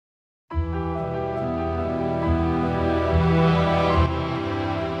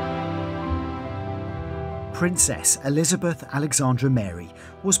Princess Elizabeth Alexandra Mary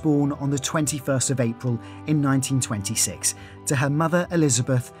was born on the 21st of April in 1926 to her mother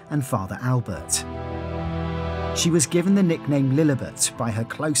Elizabeth and father Albert. She was given the nickname Lilibet by her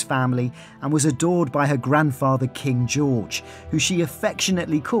close family and was adored by her grandfather King George, who she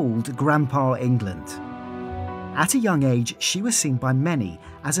affectionately called Grandpa England. At a young age, she was seen by many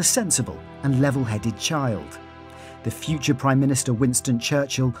as a sensible and level-headed child. The future Prime Minister Winston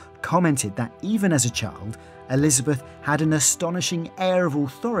Churchill commented that even as a child, Elizabeth had an astonishing air of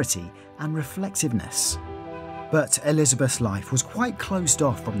authority and reflectiveness. But Elizabeth's life was quite closed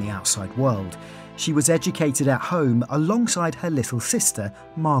off from the outside world. She was educated at home alongside her little sister,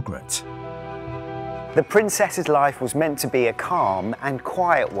 Margaret. The princess's life was meant to be a calm and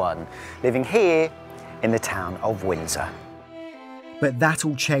quiet one, living here in the town of Windsor. But that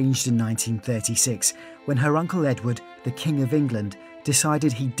all changed in 1936 when her uncle Edward, the King of England,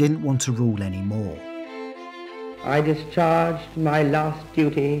 decided he didn't want to rule anymore. I discharged my last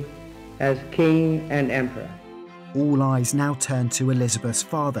duty as King and Emperor. All eyes now turned to Elizabeth's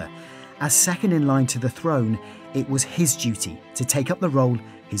father. As second in line to the throne, it was his duty to take up the role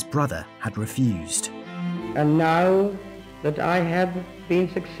his brother had refused. And now that I have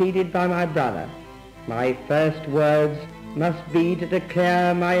been succeeded by my brother, my first words must be to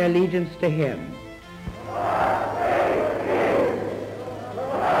declare my allegiance to him.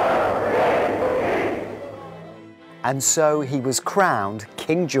 And so he was crowned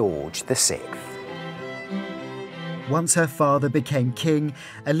King George VI. Once her father became king,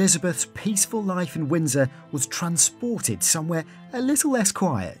 Elizabeth's peaceful life in Windsor was transported somewhere a little less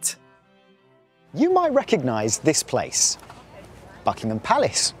quiet. You might recognise this place, Buckingham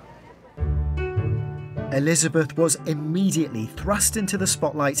Palace. Elizabeth was immediately thrust into the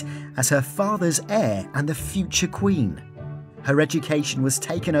spotlight as her father's heir and the future queen. Her education was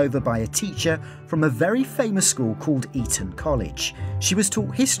taken over by a teacher from a very famous school called Eton College. She was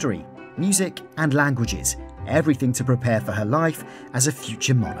taught history, music and languages, everything to prepare for her life as a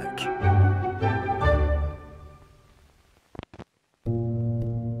future monarch.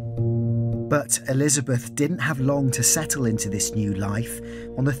 But Elizabeth didn't have long to settle into this new life.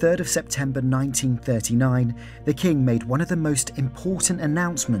 On the 3rd of September 1939, the King made one of the most important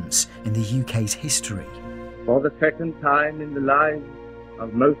announcements in the UK's history. For the second time in the lives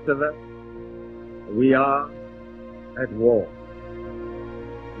of most of us, we are at war.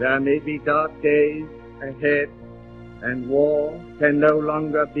 There may be dark days ahead, and war can no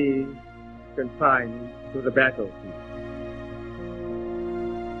longer be confined to the battlefield.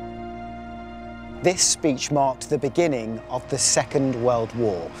 This speech marked the beginning of the Second World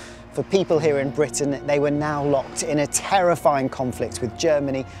War. For people here in Britain, they were now locked in a terrifying conflict with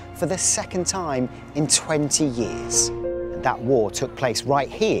Germany for the second time in 20 years. And that war took place right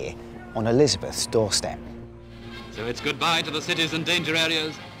here on Elizabeth's doorstep. So it's goodbye to the cities and danger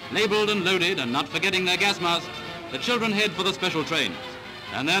areas, labelled and loaded and not forgetting their gas masks. The children head for the special trains,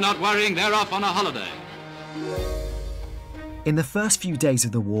 and they're not worrying, they're off on a holiday. In the first few days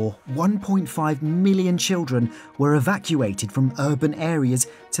of the war, 1.5 million children were evacuated from urban areas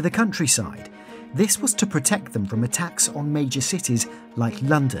to the countryside. This was to protect them from attacks on major cities like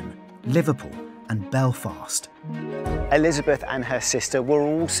London, Liverpool and Belfast. Elizabeth and her sister were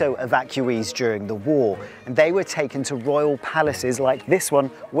also evacuees during the war, and they were taken to royal palaces like this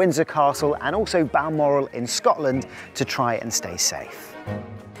one, Windsor Castle, and also Balmoral in Scotland to try and stay safe.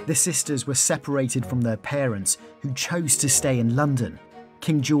 The sisters were separated from their parents, who chose to stay in London.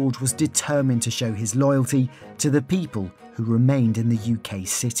 King George was determined to show his loyalty to the people who remained in the UK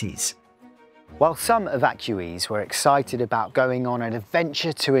cities. While some evacuees were excited about going on an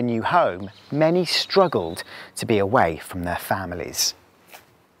adventure to a new home, many struggled to be away from their families.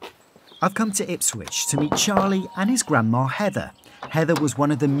 I've come to Ipswich to meet Charlie and his grandma Heather. Heather was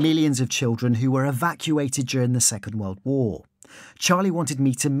one of the millions of children who were evacuated during the Second World War. Charlie wanted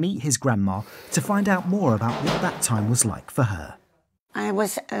me to meet his grandma to find out more about what that time was like for her. I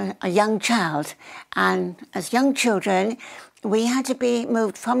was a young child, and as young children, we had to be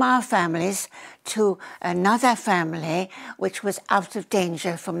moved from our families to another family which was out of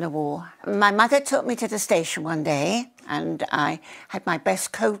danger from the war. My mother took me to the station one day, and I had my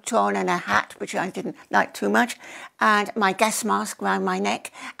best coat on and a hat, which I didn't like too much, and my gas mask round my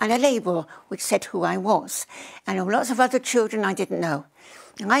neck, and a label which said who I was. And there were lots of other children I didn't know.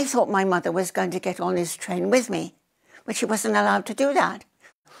 And I thought my mother was going to get on this train with me, but she wasn't allowed to do that.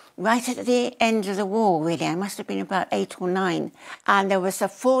 Right at the end of the war, really, I must have been about 8 or 9, and there was a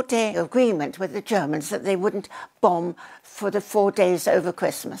 4-day agreement with the Germans that they wouldn't bomb for the 4 days over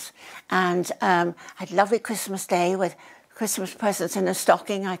Christmas. And I had a lovely Christmas day with Christmas presents in a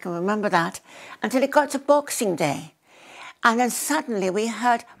stocking, I can remember that, until it got to Boxing Day. And then suddenly we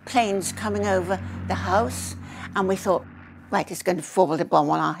heard planes coming over the house, and we thought, right, it's going to fall the bomb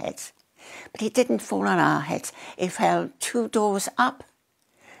on our heads. But it didn't fall on our heads. It fell 2 doors up.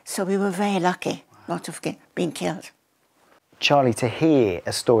 So we were very lucky not to have been killed. Charlie, to hear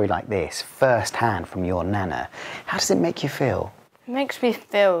a story like this firsthand from your nana, how does it make you feel? It makes me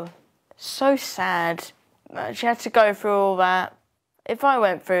feel so sad. She had to go through all that. If I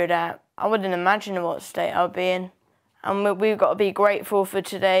went through that, I wouldn't imagine what state I would be in. And we've got to be grateful for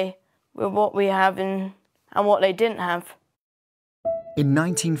today with what we have and what they didn't have. In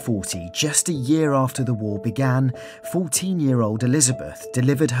 1940, just a year after the war began, 14-year-old Elizabeth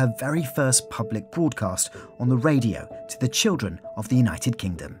delivered her very first public broadcast on the radio to the children of the United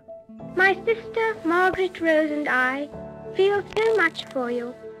Kingdom. My sister Margaret Rose and I feel so much for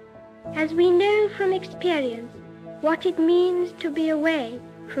you, as we know from experience what it means to be away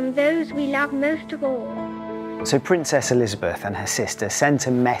from those we love most of all. So Princess Elizabeth and her sister sent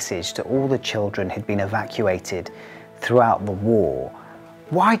a message to all the children who'd been evacuated throughout the war.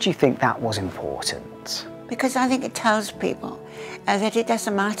 Why do you think that was important? Because I think it tells people that it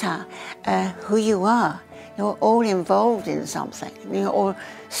doesn't matter who you are. You're all involved in something. You're all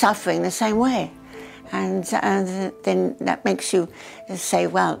suffering the same way. And then that makes you say,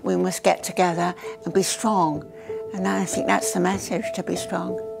 well, we must get together and be strong. And I think that's the message, to be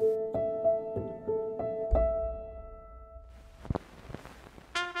strong.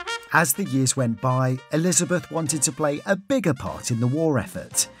 As the years went by, Elizabeth wanted to play a bigger part in the war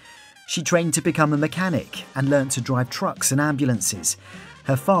effort. She trained to become a mechanic and learnt to drive trucks and ambulances.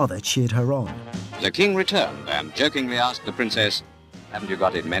 Her father cheered her on. The king returned and jokingly asked the princess, "Haven't you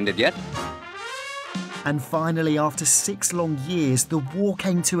got it mended yet?" And finally, after 6 long years, the war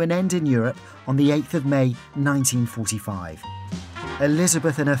came to an end in Europe on the 8th of May 1945.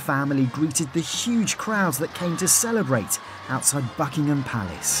 Elizabeth and her family greeted the huge crowds that came to celebrate outside Buckingham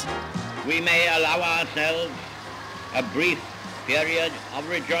Palace. We may allow ourselves a brief period of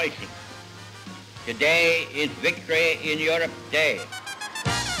rejoicing. Today is Victory in Europe Day.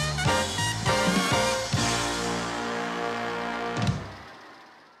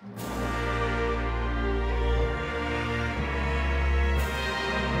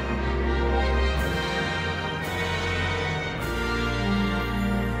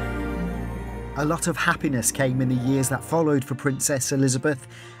 A lot of happiness came in the years that followed for Princess Elizabeth.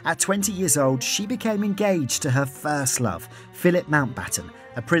 At 20 years old, she became engaged to her first love, Philip Mountbatten,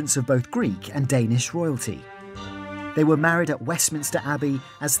 a prince of both Greek and Danish royalty. They were married at Westminster Abbey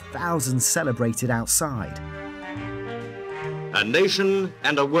as thousands celebrated outside. A nation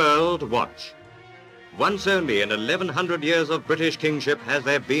and a world watch. Once only in 1100 years of British kingship has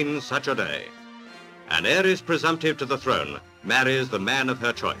there been such a day. An heiress presumptive to the throne marries the man of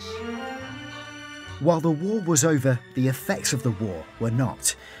her choice. While the war was over, the effects of the war were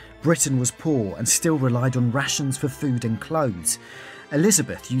not. Britain was poor and still relied on rations for food and clothes.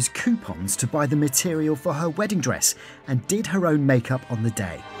 Elizabeth used coupons to buy the material for her wedding dress and did her own makeup on the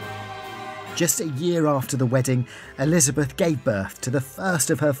day. Just a year after the wedding, Elizabeth gave birth to the first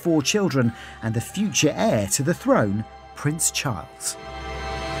of her 4 children and the future heir to the throne, Prince Charles.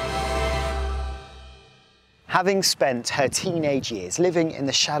 Having spent her teenage years living in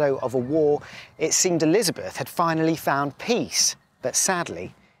the shadow of a war, it seemed Elizabeth had finally found peace, but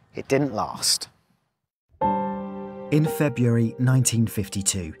sadly, it didn't last. In February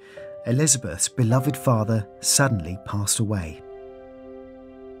 1952, Elizabeth's beloved father suddenly passed away.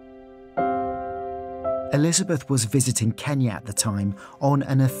 Elizabeth was visiting Kenya at the time on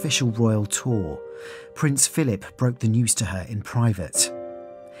an official royal tour. Prince Philip broke the news to her in private.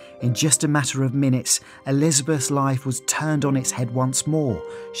 In just a matter of minutes, Elizabeth's life was turned on its head once more.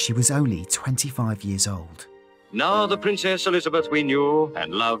 She was only 25 years old. Now the Princess Elizabeth we knew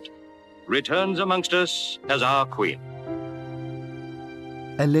and loved returns amongst us as our queen.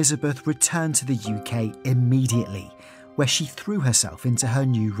 Elizabeth returned to the UK immediately, where she threw herself into her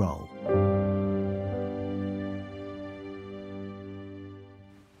new role.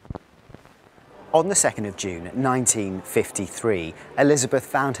 On the 2nd of June 1953, Elizabeth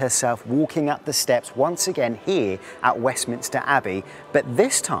found herself walking up the steps once again here at Westminster Abbey, but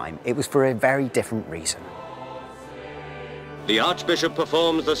this time it was for a very different reason. The Archbishop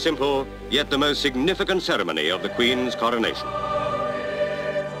performs the simple, yet the most significant ceremony of the Queen's coronation.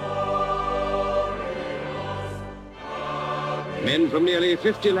 Men from nearly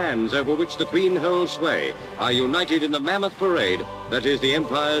 50 lands over which the Queen holds sway are united in the mammoth parade that is the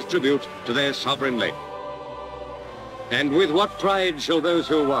Empire's tribute to their sovereign lady. And with what pride shall those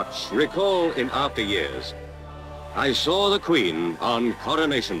who watch recall in after years I saw the Queen on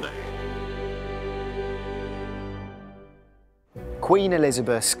Coronation Day. Queen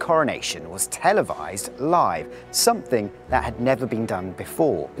Elizabeth's coronation was televised live, something that had never been done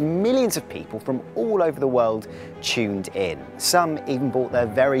before. Millions of people from all over the world tuned in. Some even bought their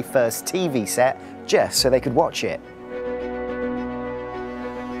very first TV set just so they could watch it.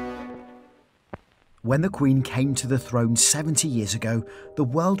 When the Queen came to the throne 70 years ago, the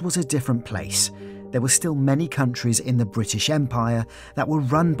world was a different place. There were still many countries in the British Empire that were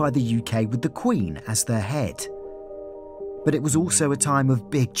run by the UK with the Queen as their head. But it was also a time of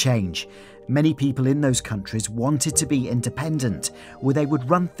big change. Many people in those countries wanted to be independent, where they would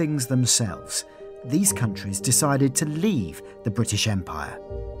run things themselves. These countries decided to leave the British Empire.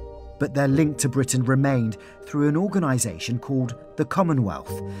 But their link to Britain remained through an organisation called the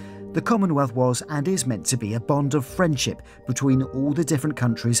Commonwealth. The Commonwealth was and is meant to be a bond of friendship between all the different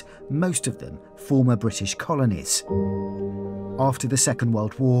countries, most of them former British colonies. After the Second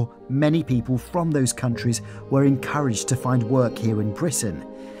World War, many people from those countries were encouraged to find work here in Britain.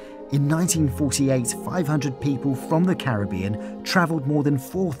 In 1948, 500 people from the Caribbean travelled more than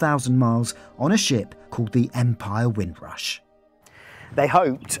 4,000 miles on a ship called the Empire Windrush. They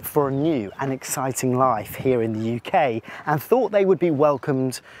hoped for a new and exciting life here in the UK and thought they would be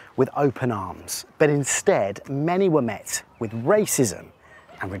welcomed with open arms. But instead, many were met with racism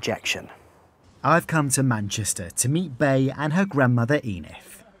and rejection. I've come to Manchester to meet Bay and her grandmother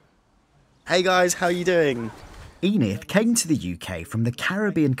Enith. Hey guys, how are you doing? Enith came to the UK from the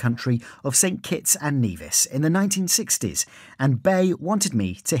Caribbean country of St Kitts and Nevis in the 1960s, and Bay wanted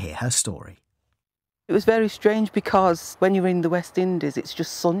me to hear her story. It was very strange because when you're in the West Indies, it's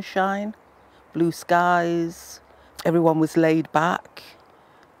just sunshine, blue skies, everyone was laid back.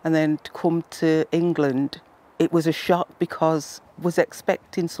 And then to come to England, it was a shock because I was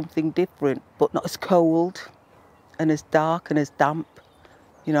expecting something different, but not as cold and as dark and as damp.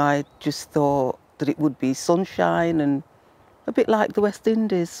 You know, I just thought that it would be sunshine and a bit like the West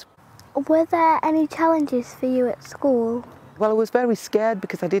Indies. Were there any challenges for you at school? Well, I was very scared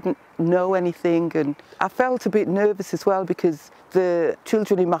because I didn't know anything, and I felt a bit nervous as well because the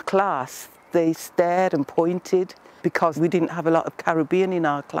children in my class, they stared and pointed because we didn't have a lot of Caribbean in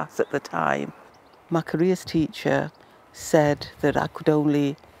our class at the time. My careers teacher said that I could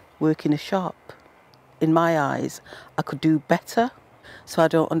only work in a shop. In my eyes, I could do better, so I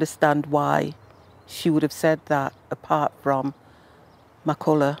don't understand why she would have said that apart from my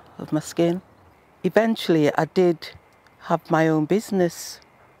colour of my skin. Eventually, I did have my own business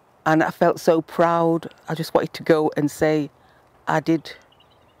and I felt so proud. I just wanted to go and say I did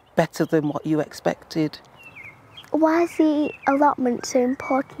better than what you expected. Why is the allotment so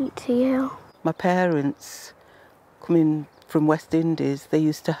important to you? My parents, coming from West Indies, they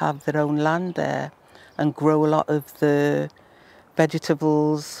used to have their own land there and grow a lot of the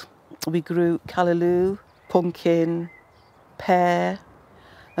vegetables. We grew callaloo, pumpkin, pear,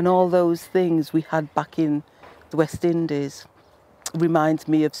 and all those things we had back in the West Indies. Reminds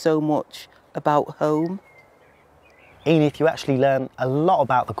me of so much about home. Enith, you actually learned a lot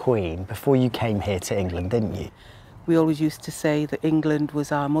about the Queen before you came here to England, didn't you? We always used to say that England was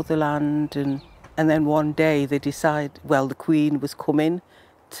our motherland, and then one day they decided, well, the Queen was coming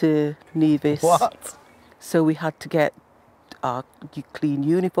to Nevis. What? So we had to get our clean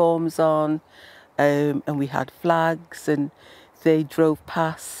uniforms on, and we had flags, and they drove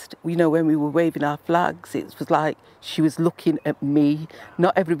past. You know, when we were waving our flags, it was like she was looking at me,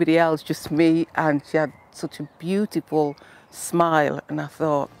 not everybody else, just me, and she had such a beautiful smile, and I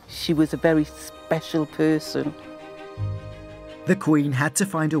thought she was a very special person. The Queen had to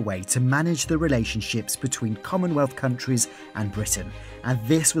find a way to manage the relationships between Commonwealth countries and Britain, and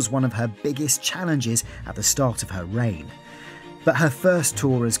this was one of her biggest challenges at the start of her reign. But her first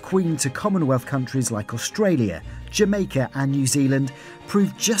tour as Queen to Commonwealth countries like Australia, Jamaica and New Zealand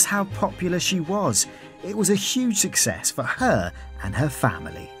proved just how popular she was. It was a huge success for her and her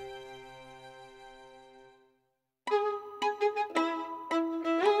family.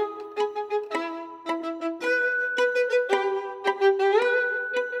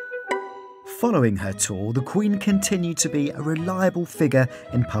 Following her tour, the Queen continued to be a reliable figure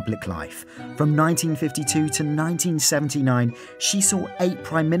in public life. From 1952 to 1979, she saw 8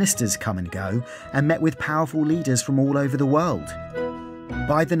 prime ministers come and go and met with powerful leaders from all over the world.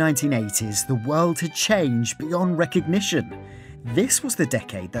 By the 1980s, the world had changed beyond recognition. This was the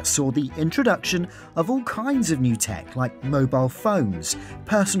decade that saw the introduction of all kinds of new tech like mobile phones,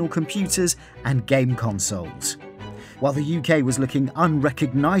 personal computers and game consoles. While the UK was looking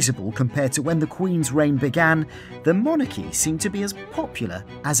unrecognisable compared to when the Queen's reign began, the monarchy seemed to be as popular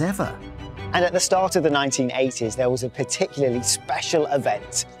as ever. And at the start of the 1980s, there was a particularly special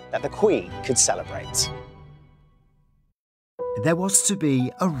event that the Queen could celebrate. There was to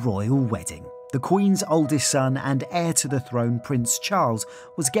be a royal wedding. The Queen's oldest son and heir to the throne, Prince Charles,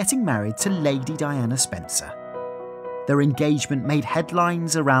 was getting married to Lady Diana Spencer. Their engagement made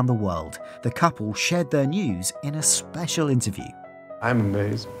headlines around the world. The couple shared their news in a special interview. I'm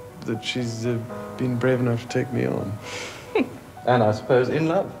amazed that she's been brave enough to take me on. And I suppose in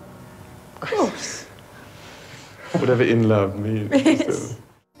love. Of course. Whatever in love means. Yes.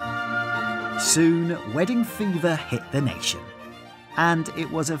 Soon, wedding fever hit the nation. And it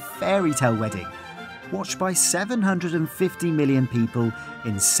was a fairy tale wedding, watched by 750 million people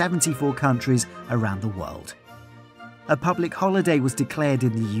in 74 countries around the world. A public holiday was declared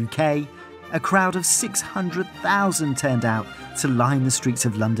in the UK. A crowd of 600,000 turned out to line the streets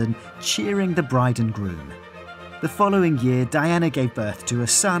of London, cheering the bride and groom. The following year, Diana gave birth to a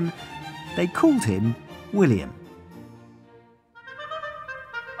son. They called him William.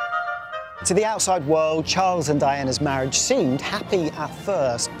 To the outside world, Charles and Diana's marriage seemed happy at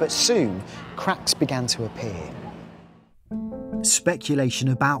first, but soon cracks began to appear. Speculation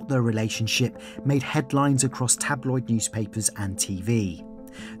about their relationship made headlines across tabloid newspapers and TV.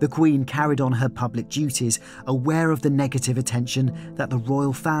 The Queen carried on her public duties, aware of the negative attention that the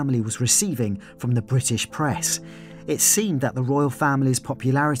royal family was receiving from the British press. It seemed that the royal family's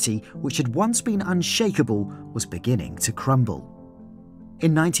popularity, which had once been unshakable, was beginning to crumble.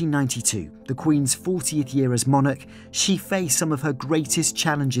 In 1992, the Queen's 40th year as monarch, she faced some of her greatest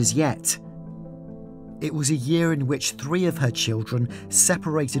challenges yet. It was a year in which 3 of her children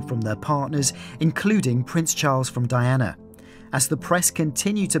separated from their partners, including Prince Charles from Diana. As the press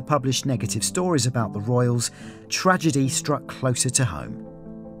continued to publish negative stories about the royals, tragedy struck closer to home.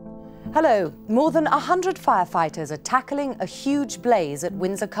 Hello. More than 100 firefighters are tackling a huge blaze at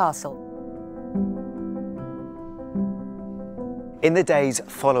Windsor Castle. In the days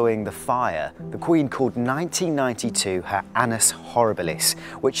following the fire, the Queen called 1992 her Annus Horribilis,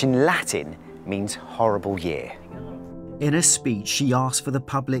 which in Latin means horrible year. In a speech, she asked for the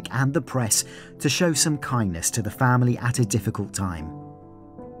public and the press to show some kindness to the family at a difficult time.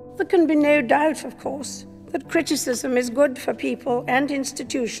 There can be no doubt, of course, that criticism is good for people and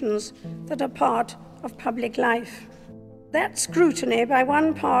institutions that are part of public life. That scrutiny by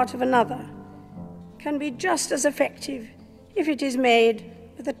one part of another can be just as effective if it is made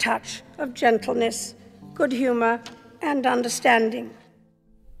with a touch of gentleness, good humour and understanding.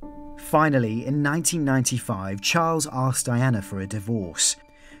 Finally, in 1995, Charles asked Diana for a divorce.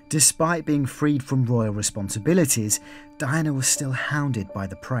 Despite being freed from royal responsibilities, Diana was still hounded by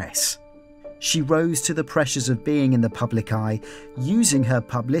the press. She rose to the pressures of being in the public eye, using her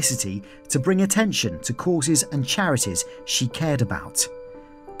publicity to bring attention to causes and charities she cared about.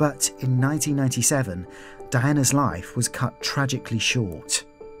 But in 1997, Diana's life was cut tragically short.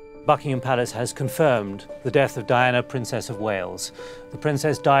 Buckingham Palace has confirmed the death of Diana, Princess of Wales. The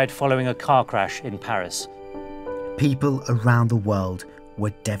princess died following a car crash in Paris. People around the world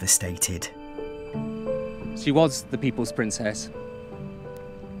were devastated. She was the people's princess.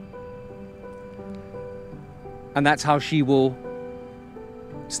 And that's how she will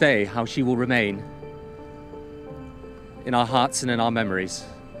stay, how she will remain in our hearts and in our memories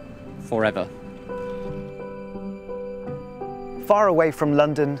forever. Far away from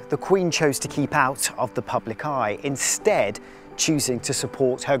London, the Queen chose to keep out of the public eye, instead choosing to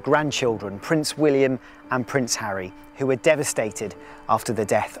support her grandchildren, Prince William and Prince Harry, who were devastated after the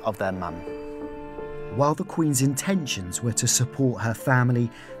death of their mum. While the Queen's intentions were to support her family,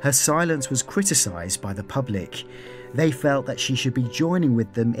 her silence was criticised by the public. They felt that she should be joining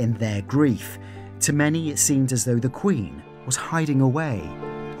with them in their grief. To many, it seemed as though the Queen was hiding away.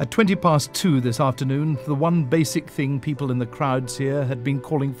 At 2:20 this afternoon, the one basic thing people in the crowds here had been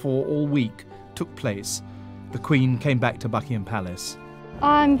calling for all week took place. The Queen came back to Buckingham Palace.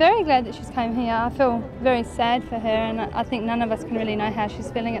 I'm very glad that she's come here. I feel very sad for her, and I think none of us can really know how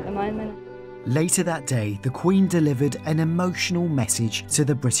she's feeling at the moment. Later that day, the Queen delivered an emotional message to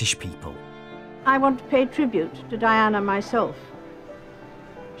the British people. I want to pay tribute to Diana myself.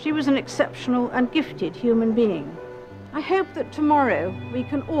 She was an exceptional and gifted human being. I hope that tomorrow we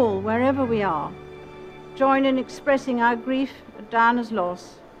can all, wherever we are, join in expressing our grief at Diana's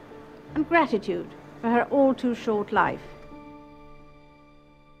loss and gratitude for her all too short life.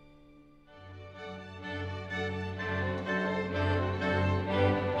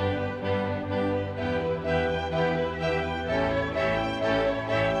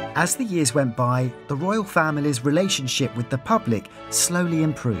 As the years went by, the royal family's relationship with the public slowly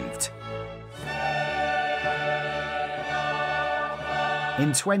improved.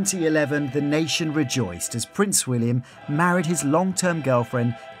 In 2011, the nation rejoiced as Prince William married his long-term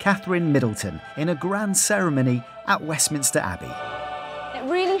girlfriend, Catherine Middleton, in a grand ceremony at Westminster Abbey. It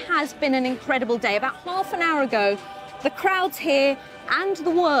really has been an incredible day. About half an hour ago, the crowds here and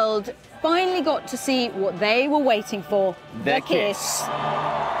the world finally got to see what they were waiting for, the kiss.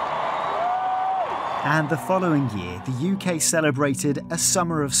 And the following year, the UK celebrated a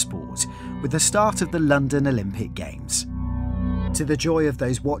summer of sport with the start of the London Olympic Games. To the joy of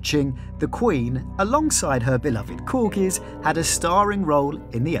those watching, the Queen, alongside her beloved corgis, had a starring role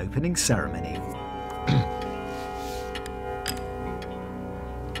in the opening ceremony.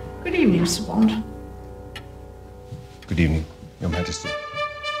 Good evening, Sir Bond. Good evening, Your Majesty.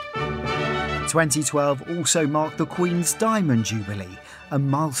 2012 also marked the Queen's Diamond Jubilee, a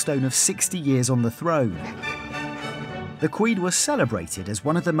milestone of 60 years on the throne. The Queen was celebrated as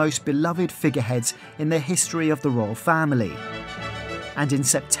one of the most beloved figureheads in the history of the royal family. And in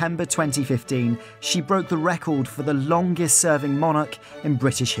September 2015, she broke the record for the longest-serving monarch in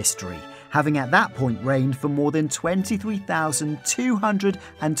British history, having at that point reigned for more than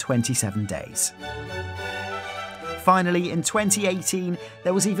 23,227 days. Finally, in 2018,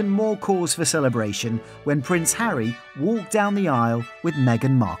 there was even more cause for celebration when Prince Harry walked down the aisle with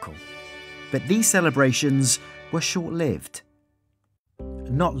Meghan Markle. But these celebrations were short-lived.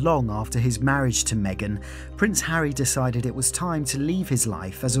 Not long after his marriage to Meghan, Prince Harry decided it was time to leave his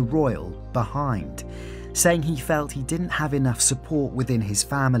life as a royal behind, saying he felt he didn't have enough support within his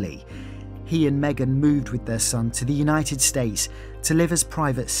family. He and Meghan moved with their son to the United States to live as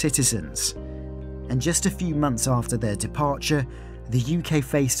private citizens. And just a few months after their departure, the UK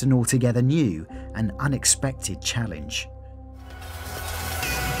faced an altogether new and unexpected challenge.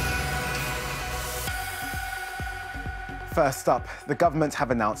 First up, the government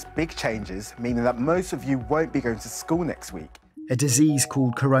have announced big changes, meaning that most of you won't be going to school next week. A disease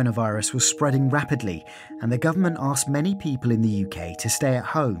called coronavirus was spreading rapidly, and the government asked many people in the UK to stay at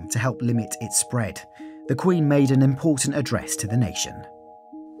home to help limit its spread. The Queen made an important address to the nation.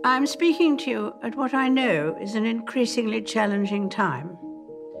 I'm speaking to you at what I know is an increasingly challenging time.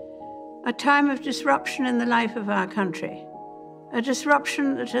 A time of disruption in the life of our country. A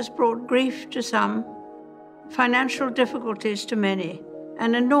disruption that has brought grief to some, financial difficulties to many,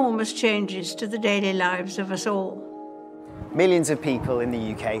 and enormous changes to the daily lives of us all. Millions of people in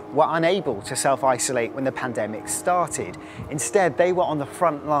the UK were unable to self-isolate when the pandemic started. Instead, they were on the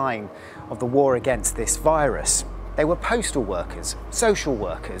front line of the war against this virus. They were postal workers, social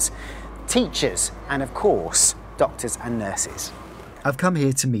workers, teachers, and of course, doctors and nurses. I've come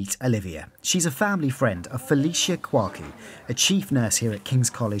here to meet Olivia. She's a family friend of Felicia Kwaku, a chief nurse here at King's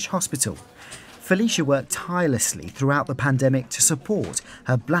College Hospital. Felicia worked tirelessly throughout the pandemic to support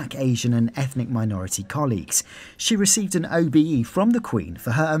her Black, Asian and ethnic minority colleagues. She received an OBE from the Queen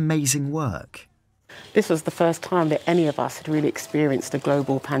for her amazing work. This was the first time that any of us had really experienced a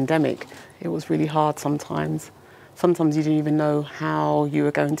global pandemic. It was really hard sometimes. Sometimes you didn't even know how you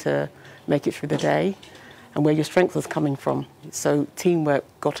were going to make it through the day and where your strength was coming from. So teamwork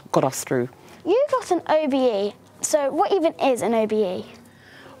got us through. You got an OBE, so what even is an OBE?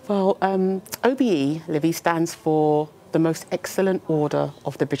 Well, OBE, Livy, stands for the Most Excellent Order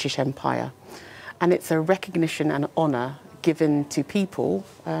of the British Empire. And it's a recognition and honour given to people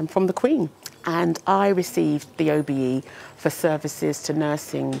from the Queen. And I received the OBE for services to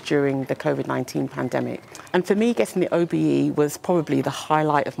nursing during the COVID-19 pandemic. And for me, getting the OBE was probably the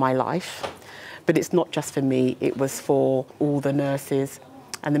highlight of my life. But it's not just for me, it was for all the nurses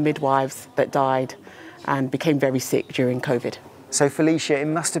and the midwives that died and became very sick during COVID. So Felicia, it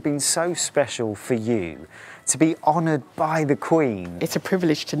must have been so special for you to be honoured by the Queen. It's a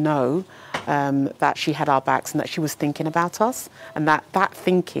privilege to know that she had our backs and that she was thinking about us, and that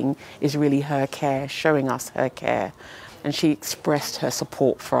thinking is really her care, showing us her care. And she expressed her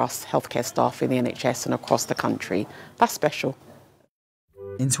support for us healthcare staff in the NHS and across the country. That's special.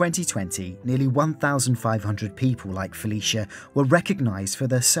 In 2020, nearly 1,500 people like Felicia were recognised for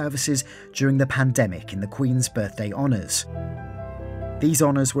their services during the pandemic in the Queen's birthday honours. These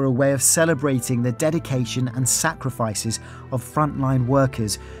honours were a way of celebrating the dedication and sacrifices of frontline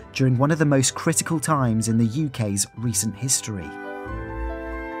workers during one of the most critical times in the UK's recent history.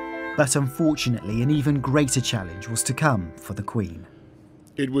 But unfortunately, an even greater challenge was to come for the Queen.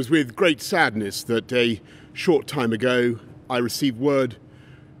 It was with great sadness that a short time ago I received word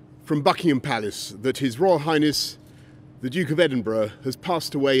from Buckingham Palace that His Royal Highness, the Duke of Edinburgh, has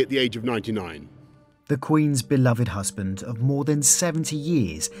passed away at the age of 99. The Queen's beloved husband of more than 70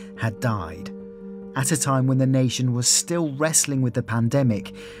 years had died. At a time when the nation was still wrestling with the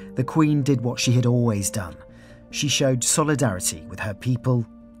pandemic, the Queen did what she had always done, she showed solidarity with her people,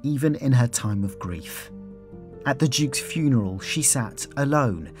 even in her time of grief. At the Duke's funeral, she sat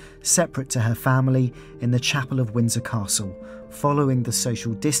alone, separate to her family, in the chapel of Windsor Castle, following the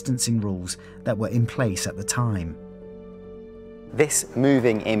social distancing rules that were in place at the time. This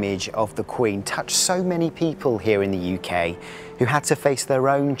moving image of the Queen touched so many people here in the UK who had to face their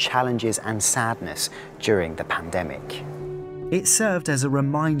own challenges and sadness during the pandemic. It served as a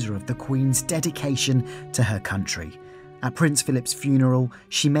reminder of the Queen's dedication to her country. At Prince Philip's funeral,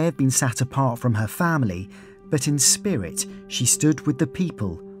 she may have been sat apart from her family, but in spirit, she stood with the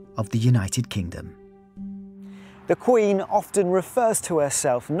people of the United Kingdom. The Queen often refers to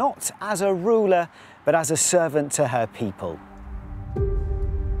herself not as a ruler, but as a servant to her people.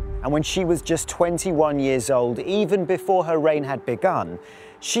 And when she was just 21 years old, even before her reign had begun,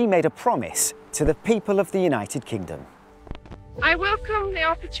 she made a promise to the people of the United Kingdom. I welcome the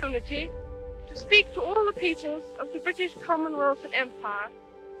opportunity to speak to all the peoples of the British Commonwealth and Empire,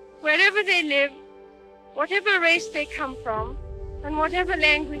 wherever they live, whatever race they come from, and whatever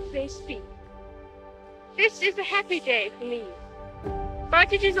language they speak. This is a happy day for me,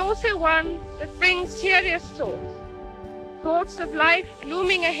 but it is also one that brings serious thoughts. Thoughts of life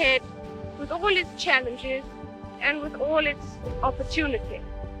looming ahead with all its challenges and with all its opportunity.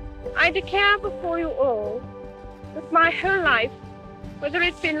 I declare before you all that my whole life, whether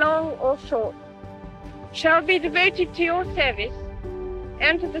it be long or short, shall be devoted to your service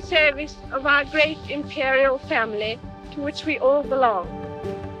and to the service of our great imperial family to which we all belong.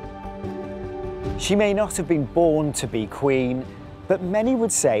 She may not have been born to be Queen, but many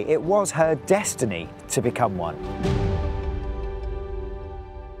would say it was her destiny to become one.